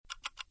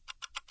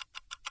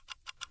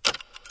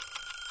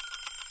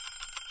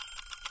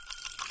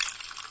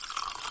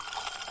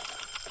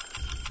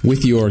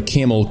With your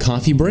Camel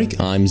Coffee Break,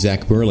 I'm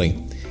Zach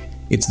Burley.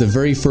 It's the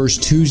very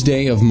first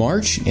Tuesday of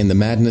March, and the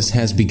madness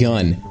has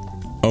begun.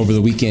 Over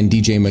the weekend,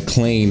 DJ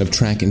McLean of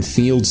track and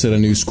field set a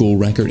new school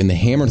record in the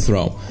hammer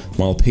throw,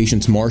 while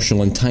Patience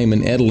Marshall and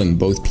Timon Edlin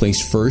both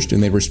placed first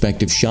in their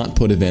respective shot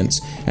put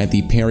events at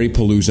the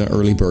Perrypalooza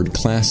Early Bird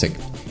Classic.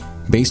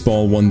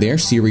 Baseball won their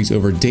series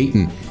over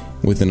Dayton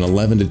with an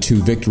 11-2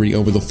 victory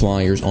over the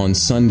Flyers on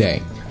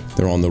Sunday.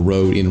 They're on the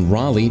road in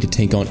Raleigh to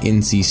take on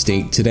NC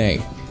State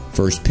today.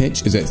 First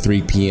pitch is at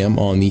 3 p.m.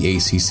 on the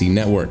ACC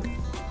network.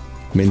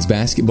 Men's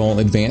basketball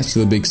advanced to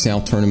the Big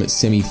South Tournament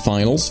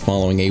semifinals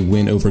following a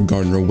win over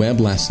Gardner-Webb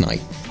last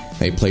night.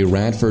 They play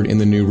Radford in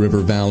the New River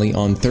Valley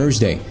on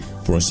Thursday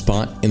for a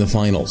spot in the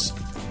finals.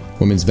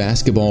 Women's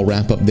basketball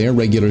wrap up their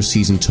regular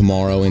season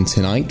tomorrow and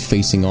tonight,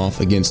 facing off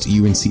against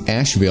UNC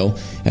Asheville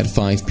at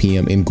 5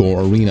 p.m. in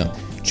Gore Arena.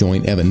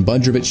 Join Evan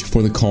Budrovich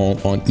for the call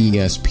on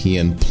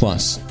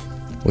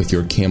ESPN+. With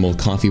your Camel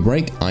Coffee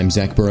Break, I'm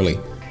Zach Burley.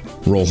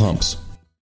 Roll Humps.